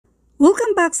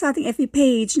Welcome back sa ating FB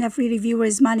page na free reviewer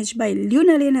is managed by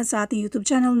Leonalyn at sa ating YouTube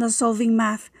channel na Solving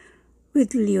Math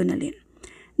with Leonalyn.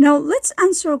 Now, let's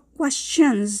answer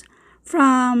questions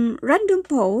from random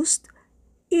post.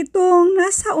 Itong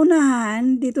nasa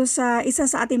unahan dito sa isa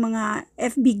sa ating mga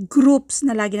FB groups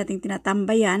na lagi nating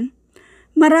tinatambayan.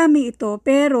 Marami ito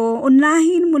pero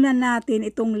unahin muna natin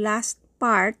itong last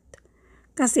part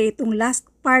kasi itong last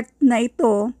part na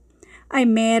ito ay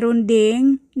meron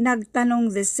ding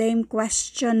nagtanong the same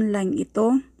question lang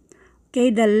ito.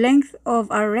 Okay, the length of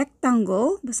a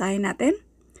rectangle, basahin natin.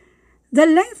 The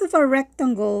length of a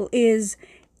rectangle is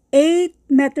 8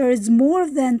 meters more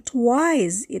than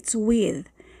twice its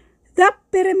width. The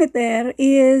perimeter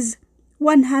is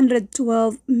 112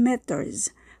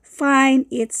 meters. Find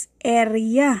its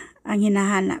area ang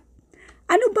hinahanap.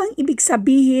 Ano bang ibig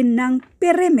sabihin ng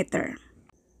perimeter?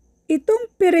 Itong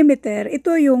perimeter,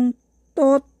 ito yung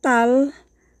total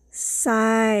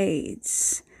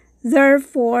sides.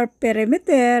 Therefore,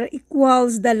 perimeter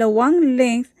equals dalawang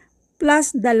length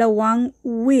plus dalawang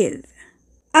width.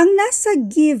 Ang nasa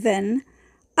given,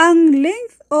 ang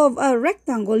length of a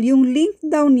rectangle, yung length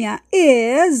daw niya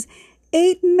is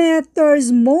 8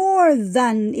 meters more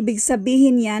than, ibig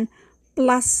sabihin yan,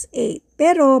 plus 8.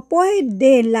 Pero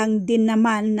pwede lang din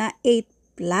naman na 8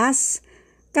 plus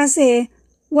kasi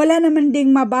wala naman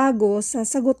ding mabago sa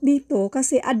sagot dito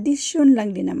kasi addition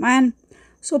lang din naman.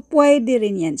 So, pwede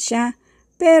rin yan siya.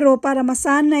 Pero para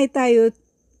masanay tayo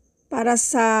para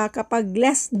sa kapag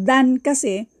less than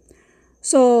kasi,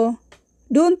 so,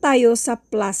 doon tayo sa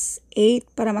plus 8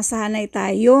 para masanay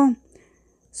tayo.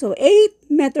 So,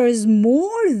 8 meters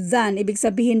more than, ibig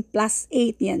sabihin plus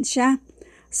 8 yan siya.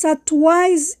 Sa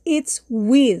twice its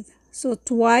width. So,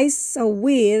 twice sa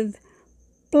width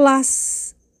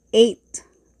plus 8.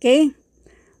 Okay?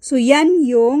 So, yan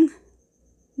yung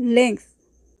length.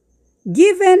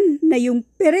 Given na yung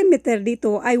perimeter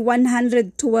dito ay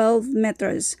 112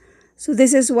 meters. So,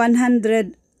 this is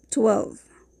 112.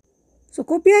 So,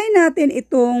 kopyahin natin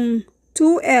itong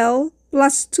 2L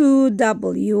plus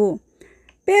 2W.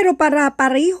 Pero para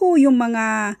pareho yung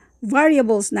mga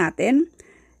variables natin,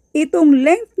 itong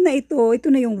length na ito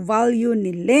na yung value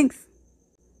ni length.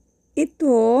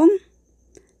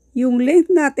 Yung length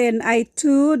natin ay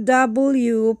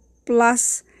 2W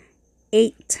plus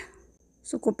 8.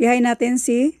 So, kopyahin natin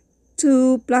si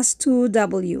 2 plus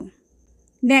 2W.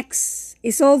 Next,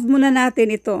 isolve muna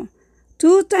natin ito.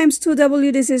 2 times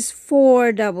 2W, this is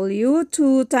 4W.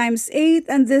 2 times 8,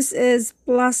 and this is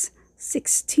plus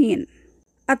 16.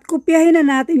 At kopyahin na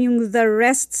natin yung the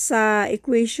rest sa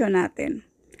equation natin.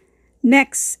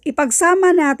 Next,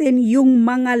 ipagsama natin yung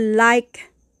mga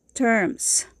like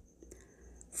terms.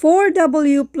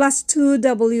 4W plus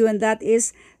 2W, and that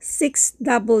is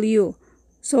 6W.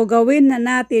 So, gawin na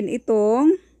natin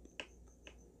itong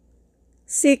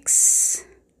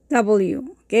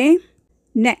 6W. Okay?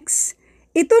 Next,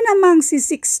 ito namang si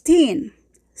 16.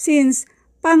 Since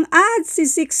pang-add si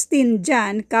 16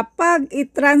 dyan, kapag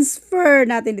i-transfer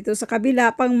natin dito sa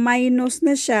kabila, pang-minus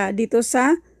na siya dito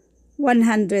sa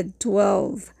 112.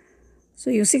 So,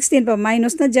 yung 16 pa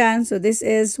minus na dyan. So, this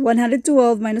is 112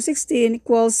 minus 16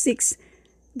 equals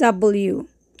 6W.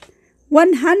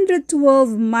 112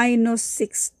 minus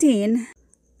 16,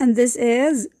 and this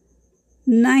is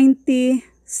 96.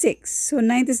 So,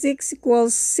 96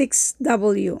 equals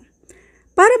 6W.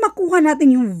 Para makuha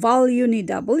natin yung value ni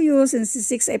W, since si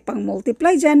 6 ay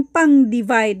pang-multiply dyan,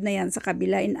 pang-divide na yan sa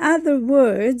kabila. In other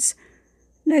words,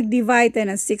 nag-divide tayo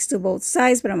ng 6 to both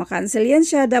sides para makancel yan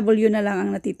siya. W na lang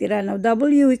ang natitira. Now,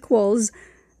 W equals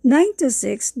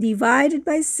 96 divided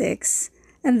by 6.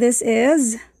 And this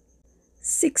is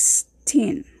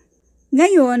 16.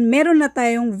 Ngayon, meron na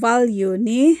tayong value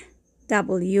ni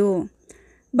W.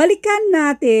 Balikan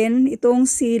natin itong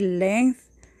si length.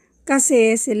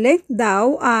 Kasi si length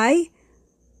daw ay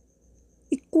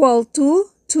equal to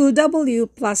 2W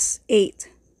plus 8.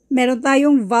 Meron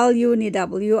tayong value ni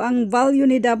W. Ang value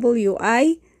ni W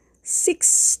ay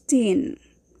 16.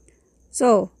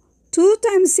 So, 2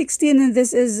 times 16, and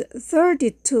this is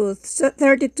 32. So,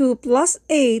 32 plus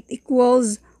 8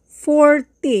 equals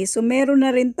 40. So, meron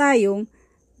na rin tayong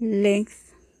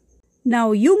length.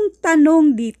 Now, yung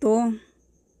tanong dito,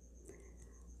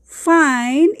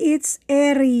 find its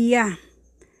area.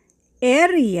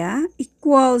 Area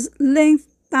equals length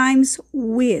times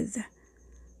width.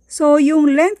 So,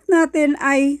 yung length natin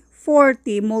ay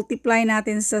 40. Multiply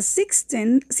natin sa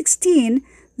 16.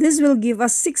 This will give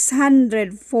us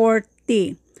 640.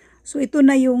 So, ito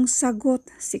na yung sagot.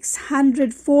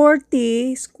 640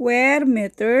 square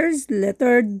meters,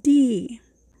 letter D.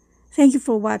 Thank you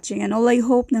for watching, and all I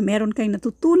hope na meron kayong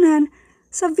natutunan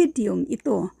sa videong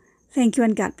ito. Thank you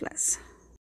and God bless.